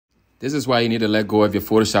This is why you need to let go of your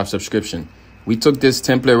Photoshop subscription. We took this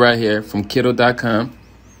template right here from Kittl.com.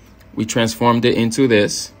 We transformed it into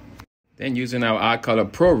this. Then using our eye color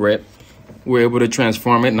Pro Rip, we're able to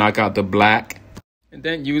transform it, knock out the black. And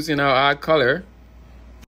then using our eye color,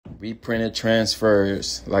 we printed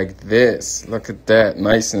transfers like this. Look at that,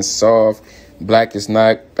 nice and soft. Black is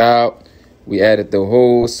knocked out. We added the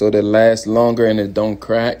holes so they last longer and it don't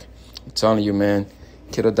crack. I'm telling you, man,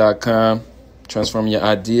 Kittl.com, transforming your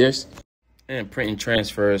ideas and printing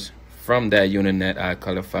transfers from that Uninet eye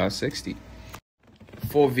color 560.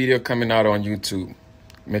 Full video coming out on YouTube.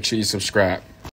 Make sure you subscribe.